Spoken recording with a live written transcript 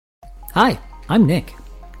Hi, I'm Nick.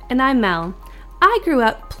 And I'm Mel. I grew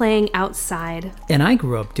up playing outside. And I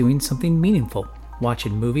grew up doing something meaningful,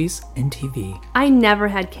 watching movies and TV. I never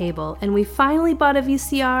had cable, and we finally bought a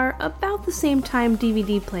VCR about the same time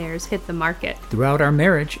DVD players hit the market. Throughout our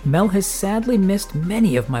marriage, Mel has sadly missed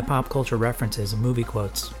many of my pop culture references and movie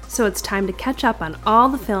quotes. So it's time to catch up on all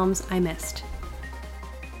the films I missed.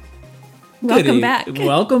 Welcome back.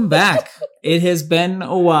 Welcome back. It has been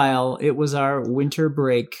a while. It was our winter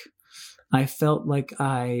break. I felt like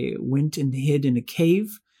I went and hid in a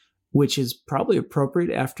cave, which is probably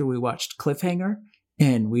appropriate after we watched Cliffhanger,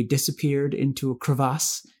 and we disappeared into a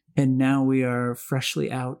crevasse, and now we are freshly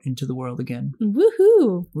out into the world again.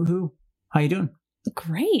 Woohoo! Woohoo! How you doing?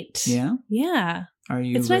 Great. Yeah? Yeah. Are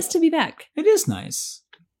you? It's nice to be back. It is nice.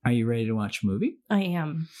 Are you ready to watch a movie? I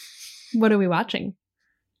am. What are we watching?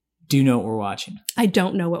 Do you know what we're watching? I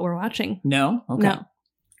don't know what we're watching. No? Okay. No.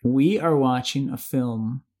 We are watching a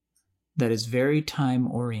film that is very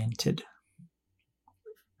time-oriented.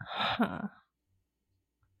 Huh.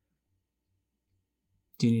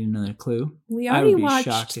 Do you need another clue? We already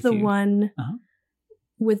watched the one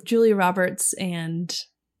with Julia Roberts and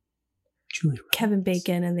Kevin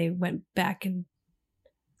Bacon, and they went back and...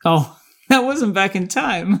 Oh, that wasn't Back in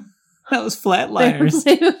Time. That was Flatliners.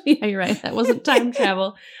 Yeah, you're right. That wasn't time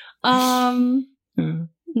travel. No,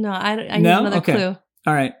 I need another clue.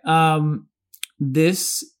 All right.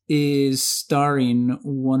 This is starring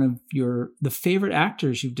one of the favorite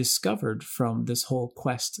actors you've discovered from this whole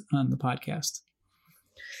quest on the podcast.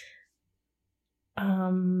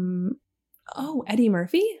 Eddie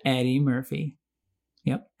Murphy? Eddie Murphy.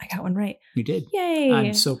 Yep. I got one right. You did. Yay.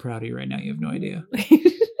 I'm so proud of you right now. You have no idea.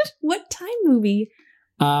 What time movie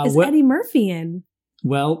is Eddie Murphy in?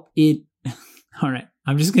 Well, all right.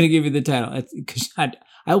 I'm just going to give you the title because I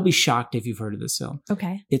will be shocked if you've heard of this film.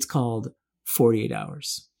 Okay. It's called 48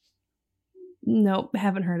 Hours. Nope,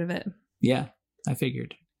 haven't heard of it. Yeah, I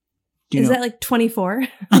figured. Is that like 24?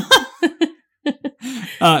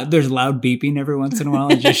 There's loud beeping every once in a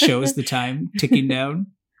while. It just shows the time ticking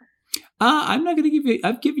down. I'm not going to give you...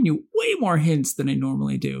 I've given you way more hints than I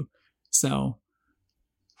normally do. So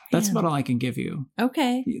that's about all I can give you.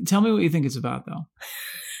 Okay. Tell me what you think it's about, though.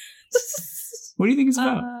 What do you think it's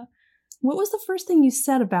about? What was the first thing you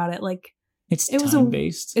said about it? Like... It's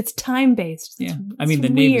time-based. It's time-based. Yeah. I mean, the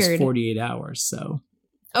name is 48 Hours, so...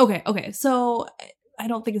 Okay. So, I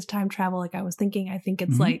don't think it's time travel like I was thinking. I think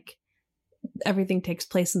it's like everything takes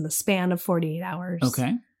place in the span of 48 hours.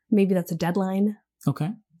 Okay. Maybe that's a deadline. Okay.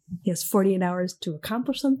 He has 48 hours to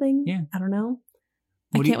accomplish something. Yeah. I don't know.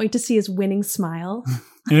 I can't wait to see his winning smile.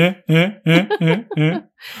 That's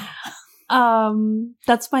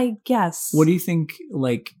my guess. What do you think,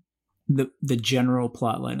 like... The general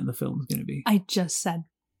plot line of the film is going to be? I just said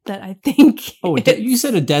that I think... Oh, you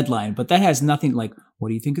said a deadline, but that has nothing like, what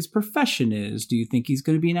do you think his profession is? Do you think he's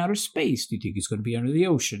going to be in outer space? Do you think he's going to be under the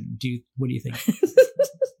ocean? What do you think?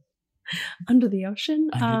 Under the ocean?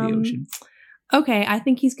 Under the ocean. Okay, I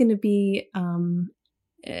think he's going to be... no,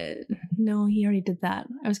 he already did that.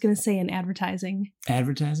 I was going to say in advertising.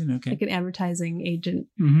 Advertising? Okay. Like an advertising agent.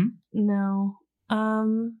 Mm-hmm. No.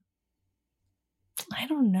 I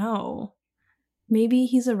don't know. Maybe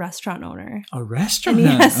he's a restaurant owner. A restaurant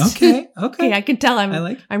owner? Okay. Okay, I can tell I'm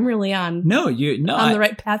really on. On the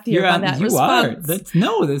right path here by that response.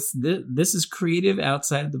 This is creative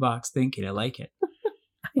outside of the box thinking. I like it.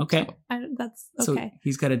 Okay. That's okay. So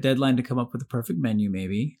he's got a deadline to come up with a perfect menu,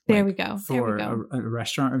 maybe. There we go. For a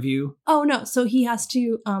restaurant review. Oh no! So he has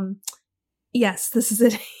to. Yes, this is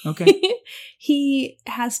it. Okay. He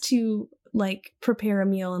has to prepare a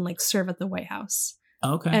meal and serve at the White House.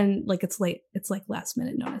 Okay. And it's late. It's last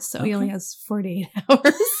minute notice. So he only has 48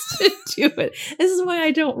 hours to do it. This is why I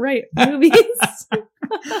don't write movies.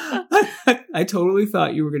 I totally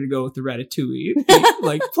thought you were going to go with the Ratatouille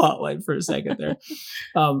plotline for a second there.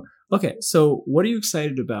 Okay. So what are you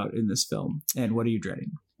excited about in this film and what are you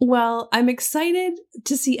dreading? Well, I'm excited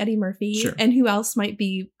to see Eddie Murphy and who else might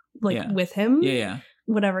be with him. Yeah.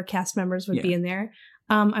 Whatever cast members would be in there.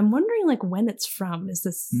 I'm wondering when it's from. Is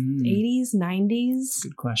this 80s, 90s?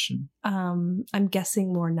 Good question. I'm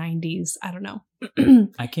guessing more 90s. I don't know.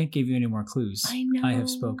 I can't give you any more clues. I know. I have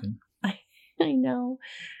spoken. I know.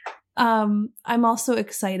 I'm also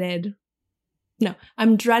excited. No,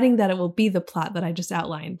 I'm dreading that it will be the plot that I just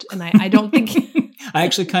outlined. And I don't think... I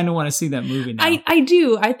actually kind of want to see that movie now. I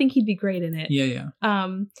do. I think he'd be great in it. Yeah.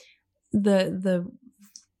 The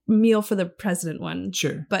meal for the president one.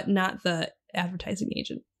 Sure. But not the advertising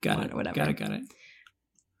agent got it or whatever. Got it.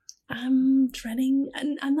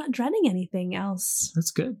 I'm not dreading anything else.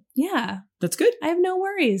 That's good. Yeah. That's good. I have no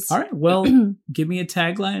worries. All right. Well, give me a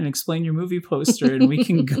tagline and explain your movie poster and we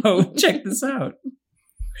can go check this out.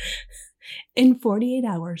 In 48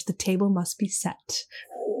 hours, the table must be set.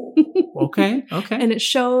 Okay. And it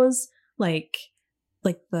shows like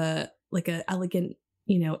a elegant,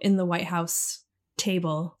 in the White House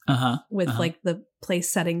table with like the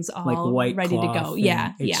place settings all like white ready to go.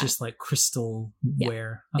 Yeah. It's just like crystal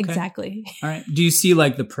ware. Okay. Exactly. All right. Do you see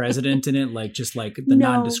like the president in it? Like just like the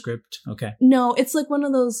nondescript? Okay. No, it's like one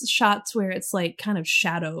of those shots where it's like kind of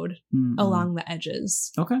shadowed along the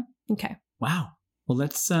edges. Okay. Okay. Wow. Well,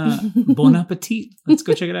 let's bon appetit. Let's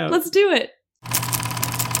go check it out. Let's do it.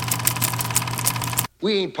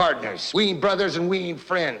 We ain't partners, we ain't brothers, and we ain't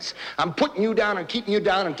friends. I'm putting you down and keeping you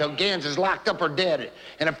down until Gans is locked up or dead.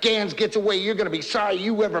 And if Gans gets away, you're gonna be sorry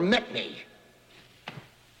you ever met me.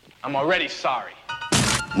 I'm already sorry.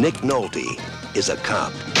 Nick Nolte is a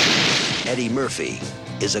cop. Eddie Murphy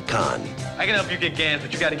is a con. I can help you get Gans,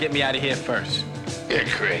 but you gotta get me out of here first. You're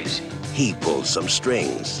crazy. He pulls some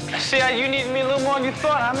strings. See how you needed me a little more than you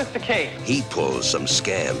thought, huh, Mr. K? He pulls some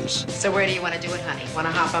scams. So where do you want to do it, honey? Want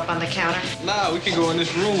to hop up on the counter? Nah, we can go in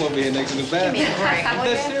this room over here next to the bathroom. Give me a break. I'm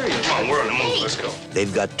dead serious. Come on, we're on the move, let's go.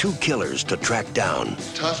 They've got two killers to track down.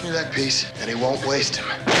 Toss me that piece, and he won't waste him.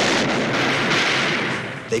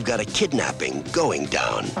 They've got a kidnapping going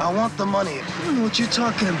down. I want the money. I don't know what you're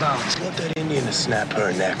talking about. Want that Indian to snap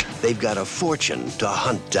her neck. They've got a fortune to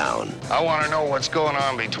hunt down. I want to know what's going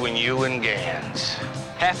on between you and Gans.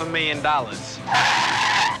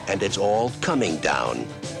 $500,000. And it's all coming down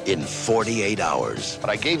in 48 hours. But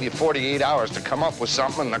I gave you 48 hours to come up with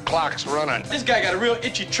something, and the clock's running. This guy got a real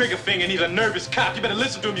itchy trigger finger, and he's a nervous cop. You better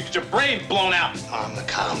listen to him. You get your brain blown out. I'm the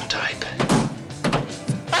calm type.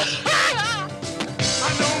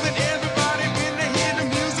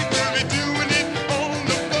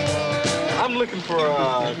 I'm looking for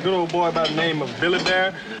a good old boy by the name of Billy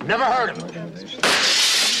Bear. Never heard of him.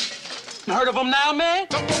 Heard of him now, man?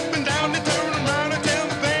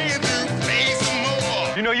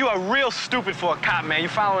 You know, you are real stupid for a cop, man. You're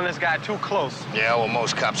following this guy too close. Yeah, well,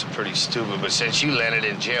 most cops are pretty stupid, but since you landed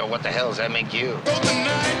in jail, what the hell does that make you?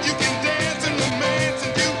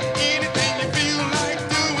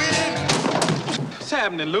 What's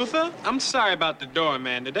happening, Luther? I'm sorry about the door,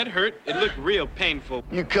 man. Did that hurt? It looked real painful.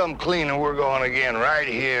 You come clean and we're going again right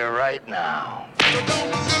here, right now.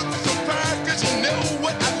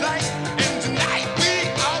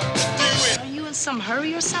 Are you in some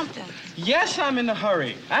hurry or something? Yes, I'm in a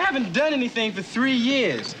hurry. I haven't done anything for 3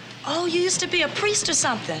 years. Oh, you used to be a priest or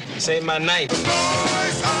something. This ain't my night.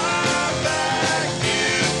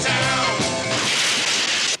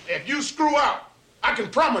 If you screw up, I can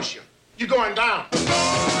promise you, you're going down.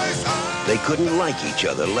 They couldn't like each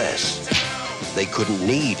other less. They couldn't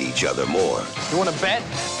need each other more. You want to bet?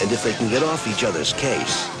 And if they can get off each other's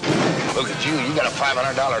case, Look at you, you got a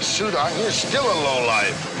 $500 suit on, you're still a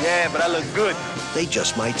lowlife. Yeah, but I look good. they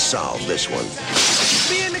just might solve this one.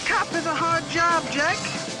 Being a cop is a hard job, Jack.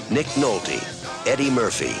 Nick Nolte, Eddie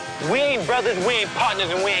Murphy, We ain't brothers, we ain't partners,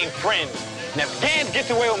 and we ain't friends. And if Dan gets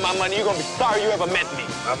away with my money, you're gonna be sorry you ever met me.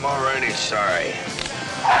 I'm already sorry.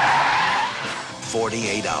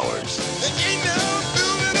 48 hours.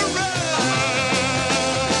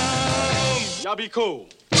 Y'all be cool.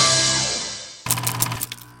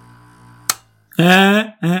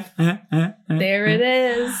 There it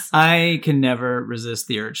is. I can never resist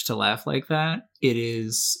the urge to laugh like that. It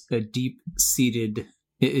is a deep-seated,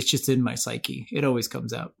 it's just in my psyche. It always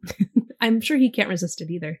comes out. I'm sure he can't resist it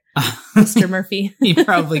either, Mr. Murphy. He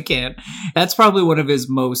probably can't. That's probably one of his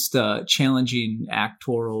most challenging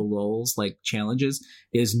actorial roles, like challenges,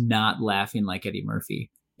 is not laughing like Eddie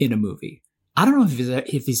Murphy in a movie. I don't know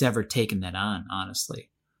if he's ever taken that on, honestly.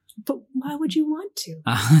 But why would you want to?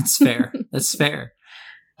 That's fair. That's fair.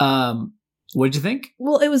 What'd you think?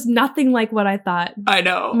 Well, it was nothing like what I thought. I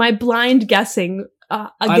know. My blind guessing,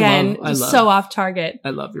 again, I love. so off target. I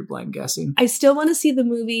love your blind guessing. I still want to see the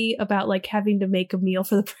movie about like having to make a meal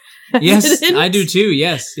for the president. Yes, I do too.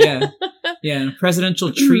 Yes, yeah, yeah. A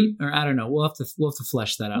presidential treat, or I don't know. We'll have to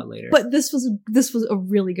flesh that out later. But this was a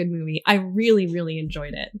really good movie. I really, really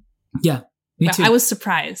enjoyed it. Yeah, me too. I was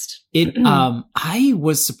surprised. I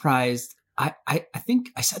was surprised. I think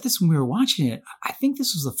I said this when we were watching it. I think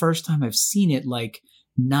this was the first time I've seen it like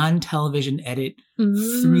non-television edit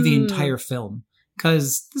through the entire film.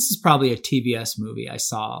 Because this is probably a TBS movie I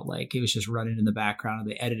saw. Like, it was just running in the background,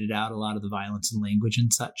 and they edited out a lot of the violence and language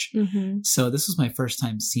and such. Mm-hmm. So this was my first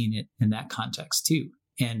time seeing it in that context too.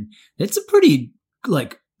 And it's a pretty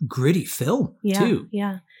like gritty film too.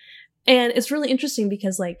 Yeah. And it's really interesting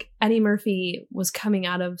because like Eddie Murphy was coming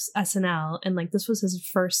out of SNL and like this was his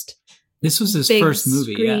first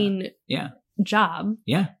movie. Yeah. Job.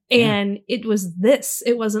 Yeah. And it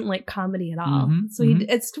wasn't like comedy at all. Mm-hmm, So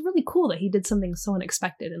it's really cool that he did something so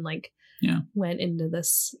unexpected and like went into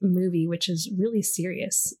this movie, which is really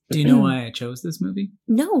serious. Do you know why I chose this movie?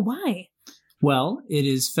 No, why? Well, it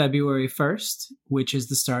is February 1st, which is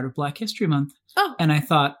the start of Black History Month. Oh. And I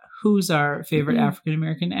thought, who's our favorite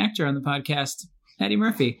African-American actor on the podcast? Eddie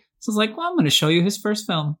Murphy. So I was like, well, I'm going to show you his first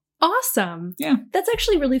film. Awesome. Yeah. That's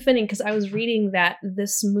actually really fitting because I was reading that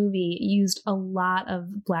this movie used a lot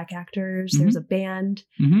of Black actors. There's a band,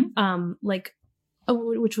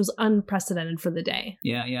 which was unprecedented for the day.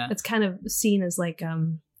 Yeah, yeah. It's kind of seen as like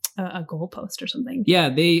a goalpost or something. Yeah,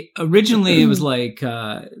 they originally, it was like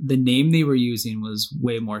the name they were using was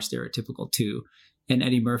way more stereotypical too. And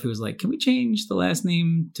Eddie Murphy was like, can we change the last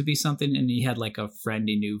name to be something? And he had like a friend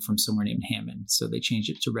he knew from somewhere named Hammond. So they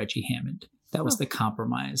changed it to Reggie Hammond. That was the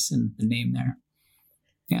compromise in the name there.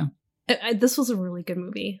 Yeah. This was a really good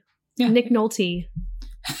movie. Yeah. Nick Nolte.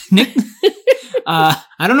 Nick, I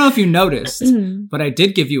don't know if you noticed, but I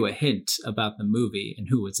did give you a hint about the movie and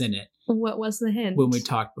who was in it. What was the hint? When we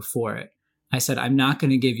talked before it. I said, I'm not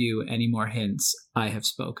going to give you any more hints. I have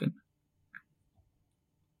spoken.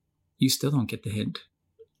 You still don't get the hint.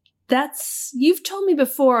 You've told me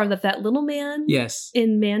before that little man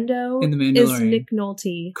in Mando in the Mandalorian is Nick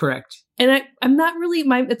Nolte. Correct. And I'm not really,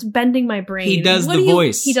 it's bending my brain. He does the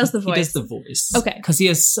voice. He does the voice. He does the voice. Okay. Because he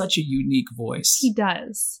has such a unique voice. He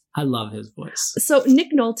does. I love his voice. So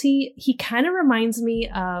Nick Nolte, he kind of reminds me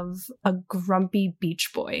of a grumpy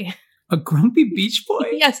beach boy. A grumpy beach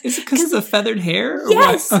boy? Yes. Is it because of the feathered hair? Or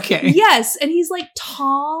yes. What? Okay. Yes. And he's like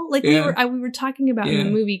tall. Like we were talking about in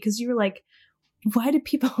the movie because you were like, why do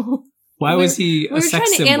people... Why was he a sex symbol? We were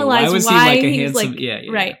trying to analyze why was he like a handsome...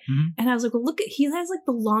 Right. Mm-hmm. And I was like, well, look, he has like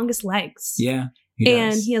the longest legs. Yeah.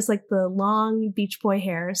 And he has like the long beach boy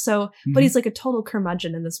hair. So, but he's like a total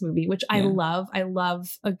curmudgeon in this movie, which I love. I love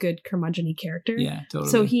a good curmudgeon-y character. Yeah, totally.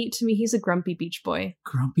 So to me, he's a grumpy beach boy.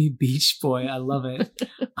 Grumpy beach boy. I love it.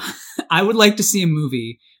 I would like to see a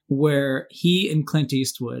movie where he and Clint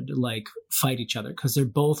Eastwood like fight each other because they're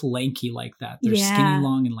both lanky like that. They're skinny,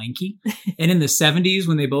 long, and lanky. And in the 70s,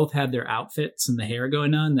 when they both had their outfits and the hair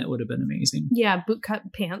going on, that would have been amazing. Yeah,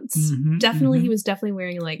 bootcut pants. Definitely, he was definitely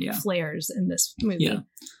wearing like flares in this movie. Yeah.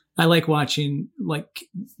 I like watching like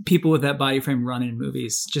people with that body frame run in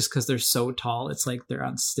movies just because they're so tall. It's like they're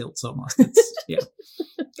on stilts almost. It's,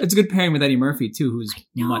 it's a good pairing with Eddie Murphy too, who's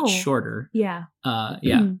much shorter. Yeah.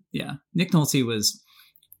 Yeah. Nick Nolte was...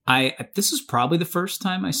 this was probably the first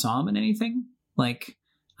time I saw him in anything. Like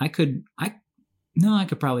I could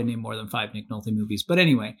probably name more than 5 Nick Nolte movies. But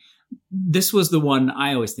anyway, this was the one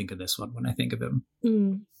I always think of this one when I think of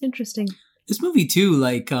him. Interesting. This movie too,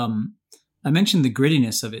 like I mentioned the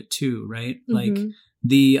grittiness of it too, right? Like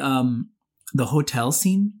the hotel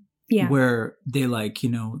scene where they like,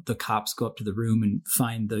 the cops go up to the room and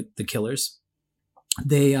find the killers.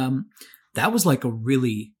 They that was like a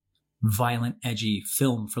really violent, edgy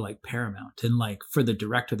film for like Paramount, and like for the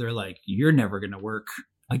director, they're like, you're never gonna work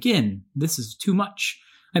again, this is too much.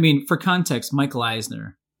 I mean, for context, Michael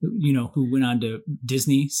Eisner, who went on to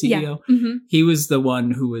Disney CEO, he was the one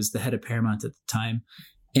who was the head of Paramount at the time,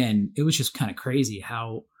 and it was just kind of crazy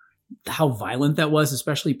how violent that was,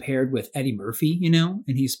 especially paired with Eddie Murphy,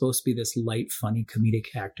 and he's supposed to be this light, funny, comedic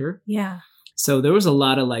actor. So there was a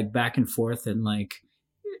lot of like back and forth, and like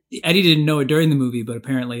Eddie didn't know it during the movie, but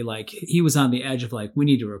apparently like he was on the edge of like, we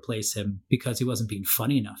need to replace him because he wasn't being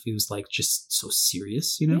funny enough. He was like just so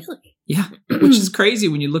serious, Really? Yeah. Which is crazy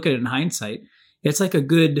when you look at it in hindsight. It's like a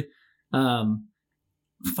good,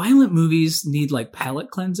 violent movies need like palate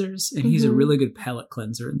cleansers, and he's a really good palate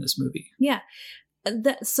cleanser in this movie. Yeah.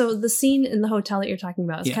 So the scene in the hotel that you're talking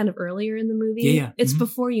about is kind of earlier in the movie. Yeah. It's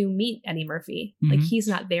before you meet Eddie Murphy. Like he's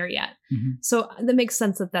not there yet. So that makes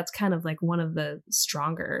sense that's kind of like one of the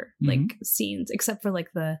stronger like scenes, except for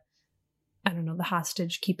like the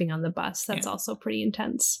hostage keeping on the bus. That's also pretty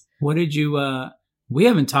intense. What did you, we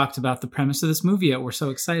haven't talked about the premise of this movie yet. We're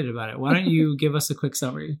so excited about it. Why don't you give us a quick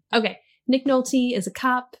summary? Okay. Nick Nolte is a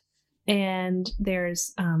cop, and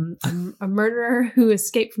there's a murderer who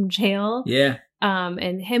escaped from jail. Yeah.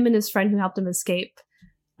 And him and his friend who helped him escape.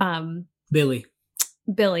 Billy.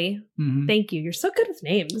 Thank you. You're so good with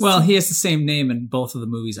names. Well, he has the same name in both of the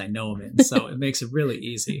movies I know him in, so it makes it really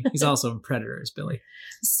easy. He's also in Predator as Billy.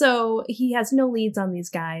 So he has no leads on these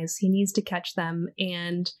guys. He needs to catch them.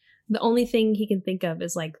 And the only thing he can think of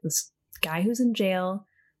is like this guy who's in jail,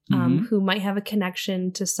 who might have a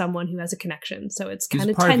connection to someone who has a connection. So it's kind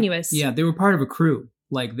of tenuous. They were part of a crew.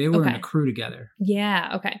 Like they were in a crew together.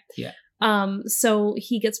 Yeah. Okay. Yeah. So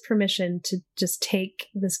he gets permission to just take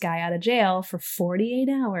this guy out of jail for 48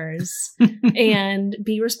 hours and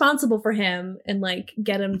be responsible for him and like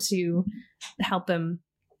get him to help him,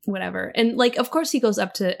 whatever. And like, of course he goes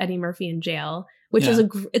up to Eddie Murphy in jail, which is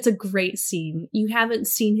it's a great scene. You haven't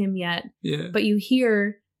seen him yet, but you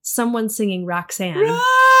hear someone singing Roxanne.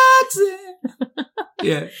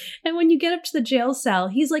 Yeah. And when you get up to the jail cell,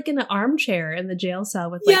 he's like in an armchair in the jail cell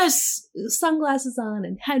with like sunglasses on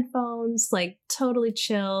and headphones, like totally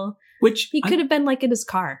chill. Which he could have been like in his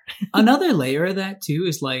car. Another layer of that too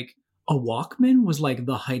is like a Walkman was like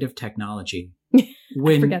the height of technology.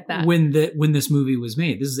 When, I forget that. When this movie was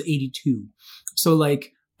made. This is 82. So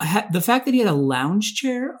like the fact that he had a lounge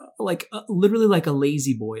chair, like literally like a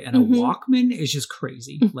lazy boy, and a Walkman is just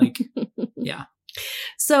crazy. Like, yeah.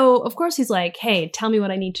 So, of course, he's like, hey, tell me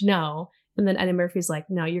what I need to know. And then Eddie Murphy's like,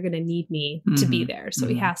 no, you're going to need me to be there. So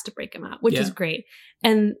he has to break him out, which is great.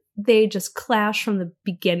 And they just clash from the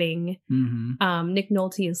beginning. Nick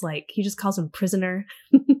Nolte is like, he just calls him prisoner.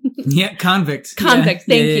 Convict. Convict,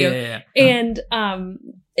 thank you. Yeah. And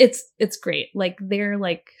it's great. Like, they're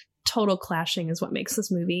like total clashing is what makes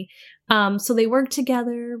this movie. So they work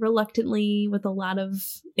together reluctantly with a lot of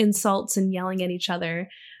insults and yelling at each other.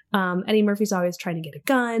 Eddie Murphy's always trying to get a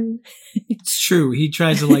gun. It's true. He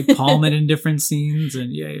tries to like palm it in different scenes,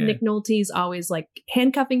 and Nick Nolte's always like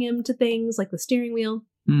handcuffing him to things like the steering wheel.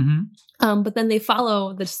 But then they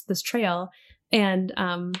follow this trail, and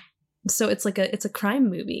so it's like it's a crime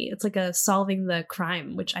movie. It's like a solving the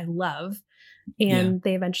crime, which I love, and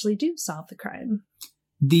they eventually do solve the crime.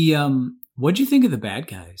 What'd you think of the bad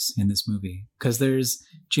guys in this movie? Because there's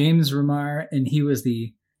James Remar, and he was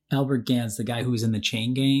the Albert Gans, the guy who was in the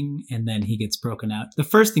chain gang, and then he gets broken out. The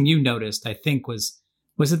first thing you noticed, I think, was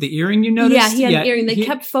it the earring you noticed? Yeah, he had an earring. They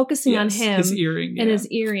kept focusing on him. His earring. And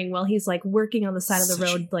his earring while he's like working on the side of the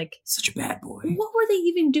road. Like such a bad boy. What were they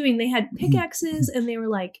even doing? They had pickaxes and they were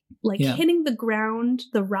like hitting the ground,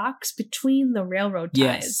 the rocks between the railroad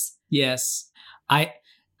ties. Yes.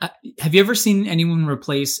 Have you ever seen anyone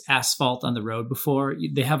replace asphalt on the road before?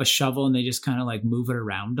 They have a shovel and they just kind of like move it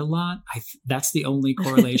around a lot. That's the only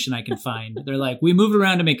correlation I can find. They're like, we move it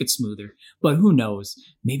around to make it smoother. But who knows?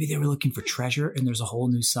 Maybe they were looking for treasure and there's a whole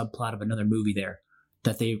new subplot of another movie there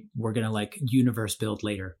that they were going to like universe build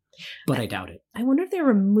later. But I doubt it. I wonder if they're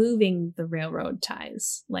removing the railroad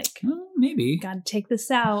ties. Like, maybe. Got to take this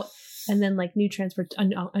out. And then like new transport,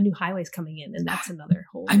 a new highway's coming in. And that's another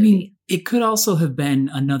whole movie. mean, it could also have been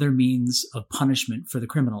another means of punishment for the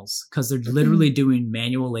criminals because they're literally doing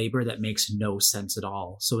manual labor that makes no sense at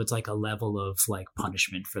all. So it's like a level of like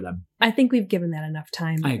punishment for them. I think we've given that enough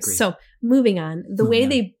time. I agree. So moving on, the way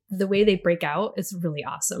they break out is really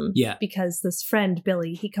awesome. Yeah. Because this friend,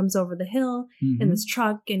 Billy, he comes over the hill in this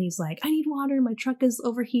truck and he's like, I need water. My truck is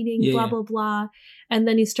overheating, blah, blah, blah. And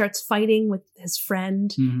then he starts fighting with his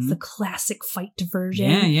friend. It's the classic fight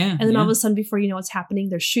diversion. Yeah. And then all of a sudden, before you know what's happening,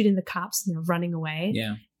 they're shooting the cops and they're running away.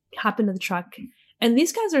 Yeah. Hop into the truck. And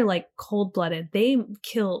these guys are like cold-blooded. They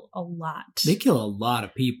kill a lot. They kill a lot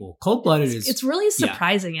of people. Cold-blooded is... It's really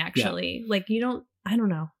surprising, actually. Like, I don't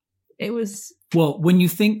know. It was... Well,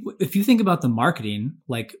 if you think about the marketing,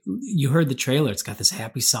 like you heard the trailer, it's got this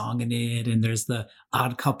happy song in it and there's the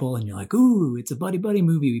odd couple and you're like, ooh, it's a buddy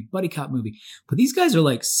movie, buddy cop movie. But these guys are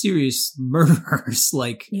like serious murderers,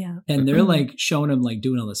 like, and they're like showing them like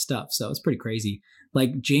doing all this stuff. So it's pretty crazy.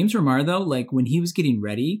 Like James Remar though, like when he was getting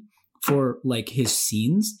ready for like his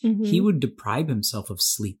scenes, he would deprive himself of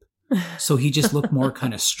sleep. So he just looked more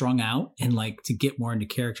kind of strung out and like to get more into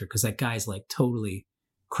character because that guy's like totally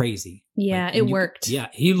crazy. Yeah, like, it worked. Yeah,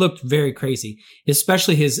 he looked very crazy.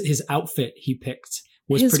 Especially his outfit he picked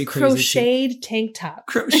was pretty crazy. Crocheted tank top.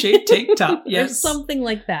 Crocheted tank top, yes. Or something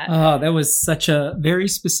like that. Oh, that was such a very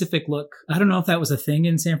specific look. I don't know if that was a thing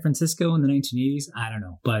in San Francisco in the 1980s. I don't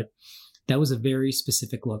know, but that was a very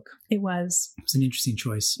specific look. It was. It was an interesting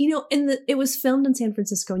choice. It was filmed in San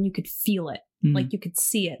Francisco and you could feel it. Like you could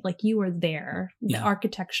see it. Like you were there. The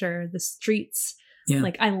architecture, the streets. Yeah.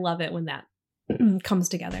 Like I love it when that comes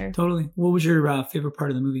together. Totally. What was your favorite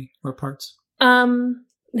part of the movie or parts?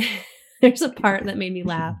 There's a part that made me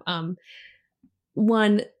laugh.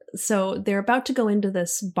 So they're about to go into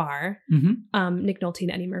this bar, Nick Nolte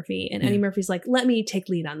and Eddie Murphy, and Eddie Murphy's like, let me take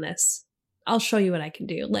lead on this. I'll show you what I can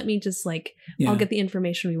do. Let me just I'll get the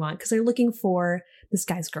information we want because they're looking for this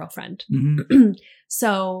guy's girlfriend.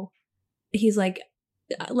 So he's like,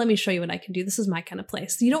 let me show you what I can do. This is my kind of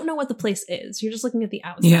place. You don't know what the place is. You're just looking at the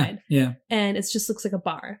outside. Yeah. And it just looks like a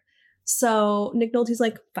bar. So Nick Nolte's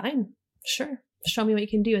like, fine, sure. Show me what you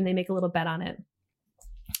can do. And they make a little bet on it.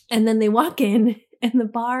 And then they walk in And the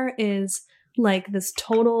bar is like this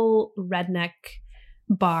total redneck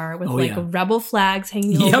bar with rebel flags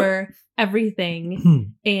hanging over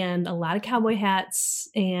everything and a lot of cowboy hats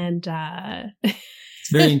and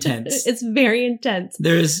it's very intense. It's very intense.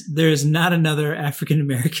 There's not another African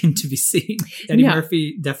American to be seen. Eddie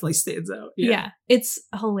Murphy definitely stands out. Yeah, it's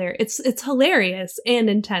hilarious. It's hilarious and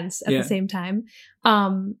intense at the same time.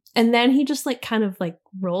 And then he just like kind of like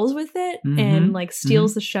rolls with it and like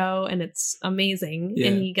steals the show, and it's amazing.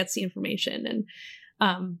 And he gets the information,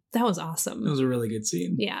 and that was awesome. It was a really good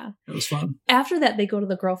scene. Yeah, it was fun. After that, they go to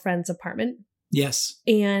the girlfriend's apartment. Yes.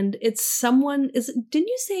 And it's someone, didn't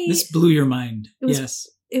you say? This blew your mind. Yes.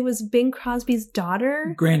 It was Bing Crosby's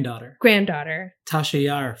daughter? Granddaughter. Tasha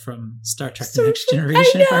Yar from Star Trek The Next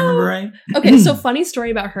Generation, if I remember right. Okay, so funny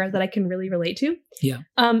story about her that I can really relate to. Yeah.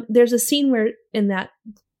 There's a scene where, in that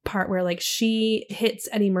part where like she hits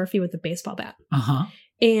Eddie Murphy with a baseball bat. Uh-huh.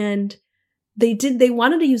 And they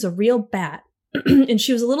wanted to use a real bat. And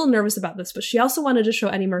she was a little nervous about this, but she also wanted to show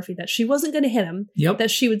Eddie Murphy that she wasn't going to hit him. Yep.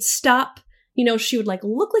 That she would stop. You know, she would like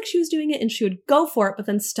look like she was doing it and she would go for it, but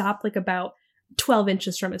then stop like about 12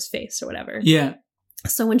 inches from his face or whatever. Yeah.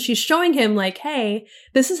 So when she's showing him like, hey,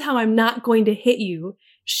 this is how I'm not going to hit you,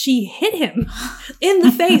 she hit him in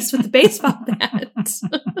the face with the baseball bat.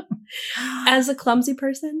 As a clumsy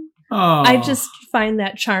person, I just find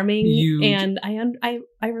that charming and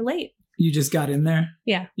I relate. You just got in there?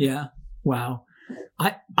 Yeah. Yeah. Wow.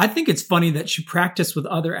 I think it's funny that she practiced with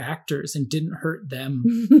other actors and didn't hurt them.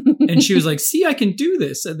 And she was like, see, I can do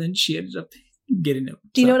this. And then she ended up getting it.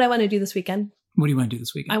 Do you know what I want to do this weekend? What do you want to do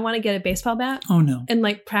this weekend? I want to get a baseball bat. Oh, no. And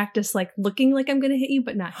like practice like looking like I'm going to hit you,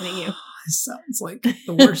 but not hitting you. This sounds like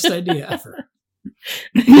the worst idea ever.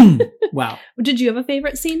 Wow. Did you have a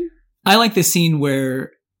favorite scene? I like the scene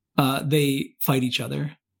where they fight each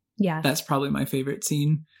other. Yeah. That's probably my favorite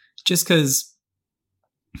scene. Just because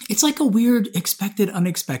it's like a weird expected,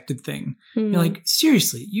 unexpected thing. You're like,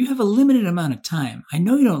 seriously, you have a limited amount of time. I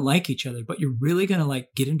know you don't like each other, but you're really going to like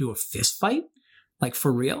get into a fist fight? Like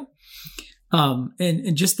for real?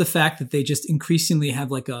 And just the fact that they just increasingly have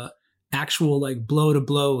like a actual like blow to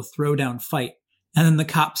blow throwdown fight. And then the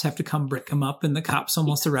cops have to come break him up and the cops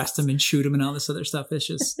almost arrest him and shoot him and all this other stuff. It's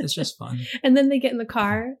just fun. And then they get in the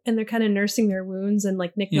car and they're kind of nursing their wounds. And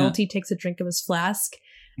like Nick Nolte takes a drink of his flask.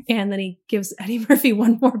 And then he gives Eddie Murphy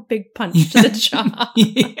one more big punch to the jaw.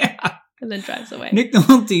 Yeah. And then drives away. Nick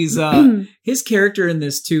Nolte's, his character in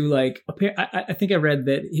this too, like, I think I read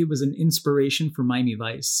that he was an inspiration for Miami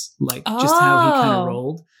Vice. Like, just how he kind of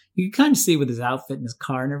rolled. You can kind of see with his outfit and his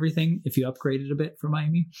car and everything, if you upgraded a bit for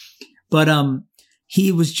Miami. But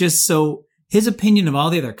he was just so... His opinion of all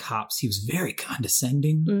the other cops, he was very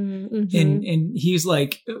condescending. Mm-hmm. And he's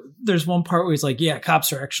like, there's one part where he's like, yeah,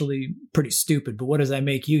 cops are actually pretty stupid, but what does that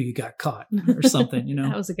make you? You got caught or something, you know?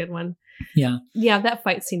 That was a good one. Yeah. Yeah, that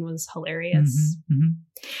fight scene was hilarious.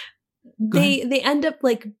 Mm-hmm. They end up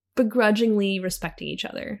like begrudgingly respecting each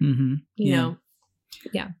other. Mm-hmm. You know?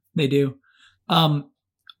 Yeah. They do.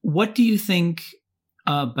 What do you think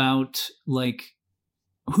about like...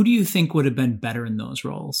 Who do you think would have been better in those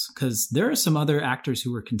roles? Because there are some other actors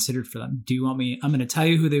who were considered for them. Do you want me? I'm going to tell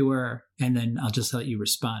you who they were, and then I'll just let you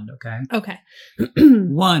respond. Okay. Okay.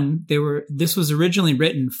 One, this was originally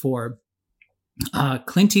written for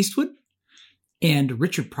Clint Eastwood and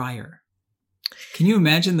Richard Pryor. Can you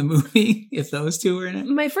imagine the movie if those two were in it?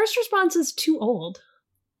 My first response is too old.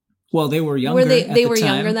 Well, they were younger. They were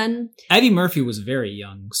younger then? Eddie Murphy was very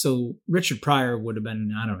young. So Richard Pryor would have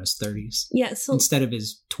been, I don't know, his 30s. Yeah. So instead of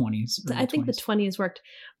his 20s. I think the 20s worked.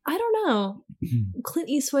 I don't know. Clint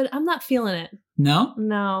Eastwood, I'm not feeling it. No?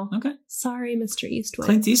 No. Okay. Sorry, Mr. Eastwood.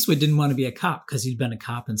 Clint Eastwood didn't want to be a cop because he'd been a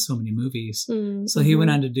cop in so many movies. Mm-hmm. So he went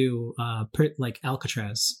on to do like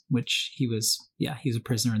Alcatraz, which he's a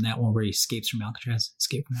prisoner in that one where he escaped from Alcatraz.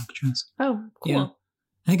 Oh, cool. Yeah.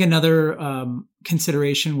 I think another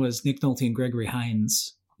consideration was Nick Nolte and Gregory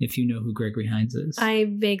Hines, if you know who Gregory Hines is.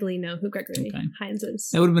 I vaguely know who Gregory Hines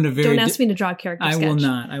is. That would have been a very... Don't ask me to draw a character sketch.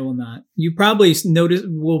 I will not. You probably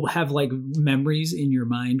will have like memories in your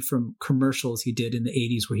mind from commercials he did in the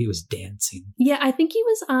 80s where he was dancing. Yeah, I think he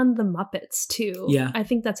was on The Muppets too. Yeah. I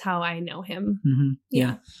think that's how I know him. Mm-hmm.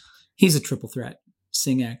 Yeah. He's a triple threat.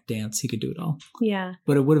 Sing, act, dance. He could do it all. Yeah.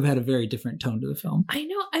 But it would have had a very different tone to the film. I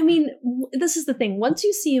know. I mean, this is the thing. Once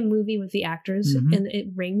you see a movie with the actors and it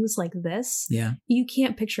rings like this, you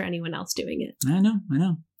can't picture anyone else doing it. I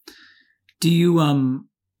know. Do you,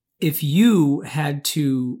 if you had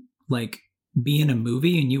to like be in a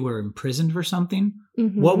movie and you were imprisoned for something,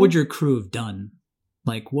 what would your crew have done?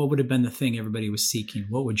 Like, what would have been the thing everybody was seeking?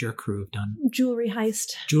 What would your crew have done? Jewelry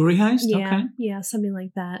heist. Jewelry heist? Yeah. Okay. Yeah, something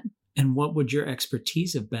like that. And what would your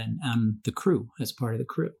expertise have been on the crew, as part of the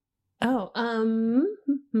crew? Oh,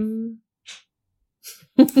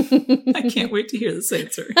 I can't wait to hear this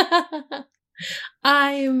answer.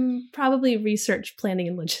 I'm probably research, planning,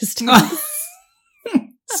 and logistics.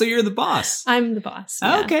 So you're the boss. I'm the boss.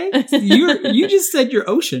 Yeah. Okay. You just said you're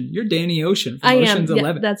Ocean. You're Danny Ocean from Ocean's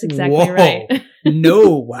 11. Yeah, that's exactly right.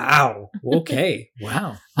 No, wow. Okay.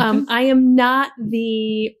 Wow. Okay. I am not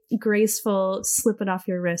the graceful slip it off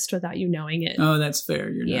your wrist without you knowing it. Oh, that's fair.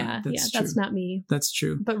 You're not. That's not me. That's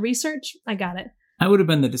true. But research, I got it. I would have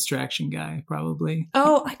been the distraction guy, probably.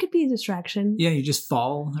 Oh, I could be a distraction. Yeah, you just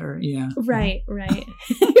fall, or yeah. Right.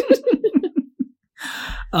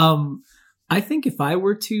 I think if I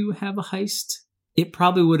were to have a heist, it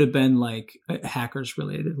probably would have been like hackers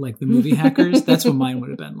related, like the movie Hackers. That's what mine would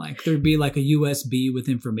have been like. There'd be like a USB with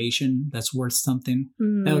information that's worth something.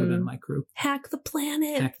 That would have been my crew. Hack the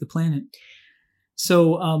planet.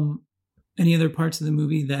 So, any other parts of the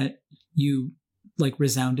movie that you like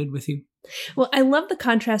resounded with you? Well, I love the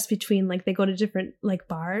contrast between like they go to different like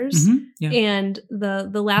bars, and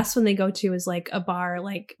the last one they go to is like a bar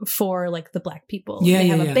like for like the Black people. They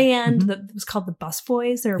have a band that was called the Bus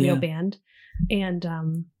Boys. They're a real band, and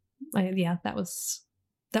that was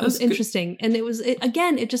interesting. And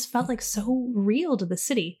it just felt like so real to the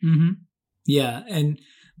city. Mm-hmm. Yeah, and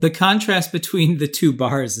the contrast between the two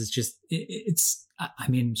bars is just it's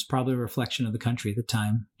probably a reflection of the country at the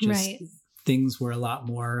time. Just things were a lot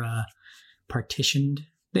more partitioned.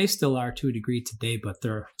 They still are to a degree today, but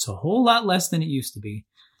it's a whole lot less than it used to be.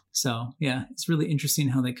 So yeah, it's really interesting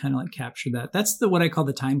how they kind of like capture that. That's what I call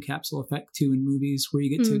the time capsule effect too in movies, where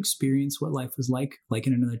you get to experience what life was like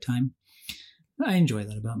in another time. I enjoy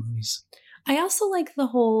that about movies. I also like the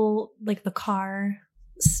whole like the car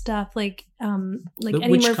stuff, like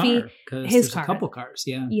Eddie Murphy, his car. A couple cars,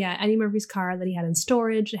 yeah, Eddie Murphy's car that he had in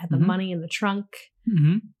storage. It had the money in the trunk,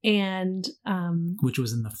 and which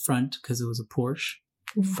was in the front because it was a Porsche.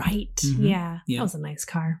 Right. Yeah, that was a nice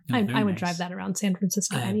car. I would drive that around San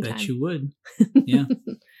Francisco anytime. I bet you would. Yeah.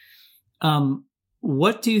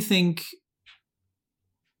 What do you think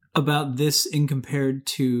about this in compared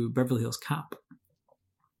to Beverly Hills Cop?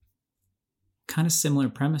 Kind of similar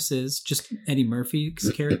premises, just Eddie Murphy's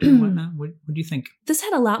character and whatnot. What do you think? This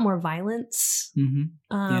had a lot more violence.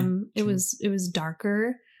 It was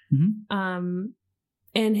darker.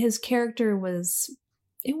 And his character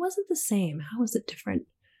it wasn't the same. How was it different?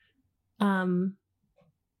 Kind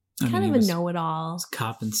of a know-it-all. A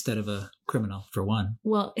cop instead of a criminal, for one.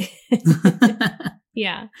 Well,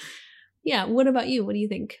 yeah. What about you? What do you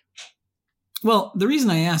think? Well, the reason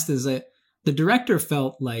I asked is that the director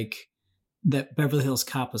felt like that Beverly Hills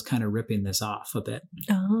Cop was kind of ripping this off a bit.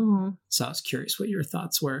 Oh. So I was curious what your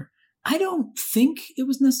thoughts were. I don't think it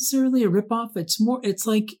was necessarily a ripoff.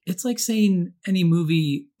 It's like saying any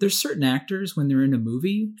movie, there's certain actors when they're in a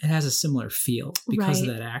movie, it has a similar feel because of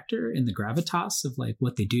that actor and the gravitas of like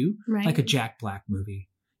what they do. Right. Like a Jack Black movie.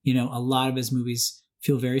 You know, a lot of his movies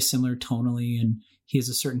feel very similar tonally, and he has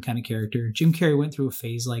a certain kind of character. Jim Carrey went through a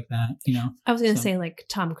phase like that, you know. I was going to say like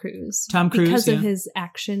Tom Cruise. Because of his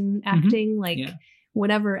acting,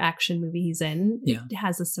 whatever action movie he's in, it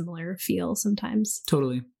has a similar feel sometimes.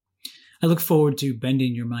 Totally. I look forward to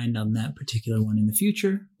bending your mind on that particular one in the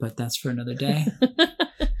future, but that's for another day.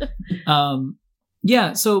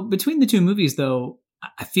 So between the two movies, though,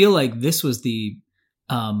 I feel like this was the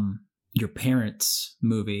your parents'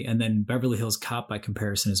 movie, and then Beverly Hills Cop, by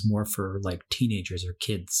comparison, is more for like teenagers or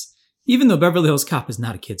kids. Even though Beverly Hills Cop is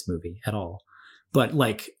not a kids' movie at all, but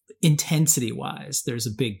like intensity-wise, there's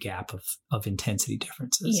a big gap of intensity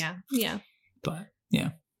differences. Yeah. But yeah.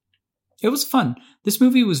 It was fun. This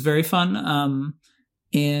movie was very fun.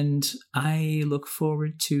 And I look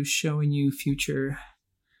forward to showing you future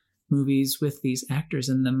movies with these actors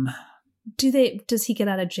in them. Does he get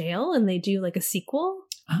out of jail and they do like a sequel?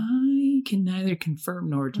 I can neither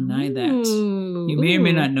confirm nor deny that. You may or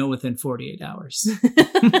may not know within 48 hours.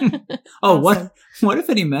 Awesome. What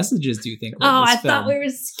if any messages do you think? I thought we were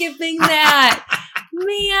skipping that.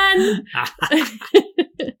 Man.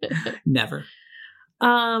 Never.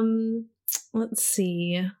 Let's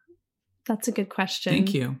see. That's a good question.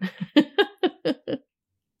 Thank you.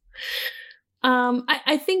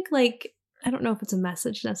 I think like, I don't know if it's a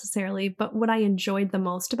message necessarily, but what I enjoyed the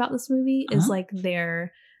most about this movie is like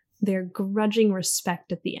their grudging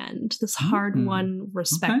respect at the end. This hard-won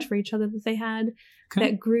respect for each other that they had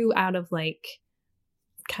that grew out of like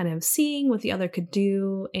kind of seeing what the other could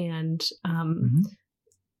do, and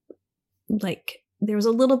like there was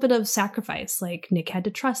a little bit of sacrifice. Like Nick had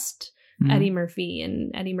to trust Eddie Murphy,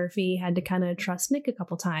 and Eddie Murphy had to kind of trust Nick a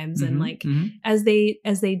couple times. And like, as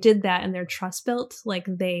they did that and their trust built, like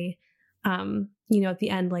they, at the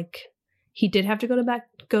end, like he did have to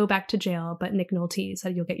go back to jail, but Nick Nolte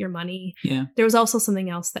said, "You'll get your money." Yeah. There was also something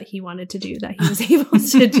else that he wanted to do that he was able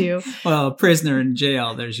to do. Well, a prisoner in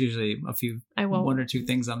jail, there's usually one or two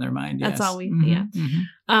things on their mind. That's yes. all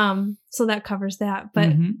so that covers that.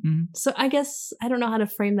 But so I guess I don't know how to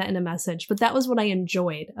frame that in a message, but that was what I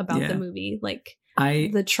enjoyed about the movie. Like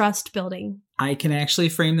the trust building. I can actually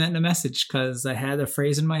frame that in a message because I had a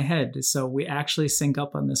phrase in my head. So we actually sync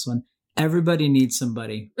up on this one. Everybody needs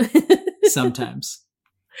somebody. Sometimes.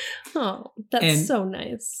 Oh, that's so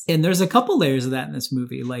nice. And there's a couple layers of that in this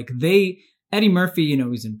movie. Like Eddie Murphy,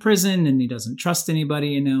 he's in prison and he doesn't trust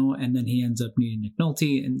anybody, and then he ends up needing Nick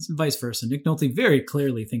Nolte and vice versa. Nick Nolte very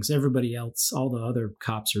clearly thinks everybody else, all the other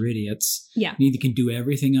cops are idiots. Yeah. He can do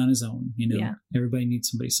everything on his own, Everybody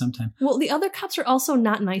needs somebody sometime. Well, the other cops are also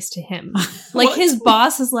not nice to him. Like his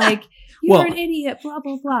boss is like, you're an idiot, blah,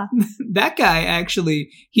 blah, blah. That guy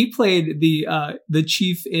actually, he played the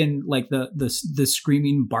chief in like the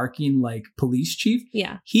screaming, barking like police chief.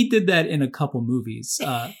 Yeah. He did that in a couple movies.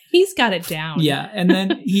 He's got it down. Yeah. And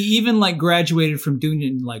then he even like graduated from doing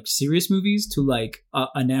it in like serious movies to like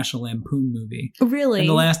a National Lampoon movie. Really? In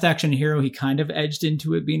The Last Action Hero, he kind of edged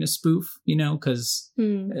into it being a spoof, because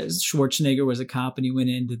Schwarzenegger was a cop and he went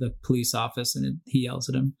into the police office and he yells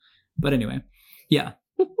at him. But anyway, yeah.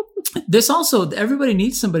 This also, everybody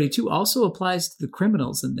needs somebody too, also applies to the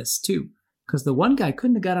criminals in this too. Because the one guy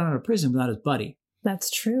couldn't have got out of prison without his buddy. That's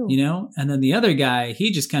true. And then the other guy,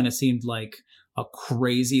 he just kind of seemed like a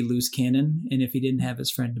crazy loose cannon. And if he didn't have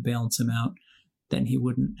his friend to balance him out, then he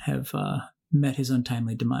wouldn't have met his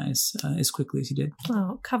untimely demise as quickly as he did.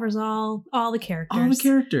 Oh, it covers all the characters. All the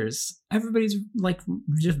characters. Everybody's like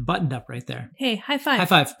just buttoned up right there. Hey, high five. High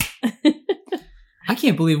five. I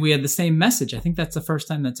can't believe we had the same message. I think that's the first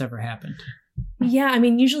time that's ever happened. Yeah, I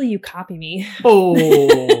mean, usually you copy me.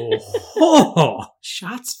 Oh,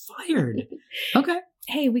 shots fired. Okay.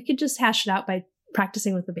 Hey, we could just hash it out by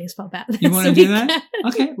practicing with the baseball bat. You want to do that?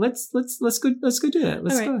 Okay, let's go do that.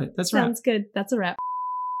 Let's go ahead. That's right. Sounds good. That's a wrap.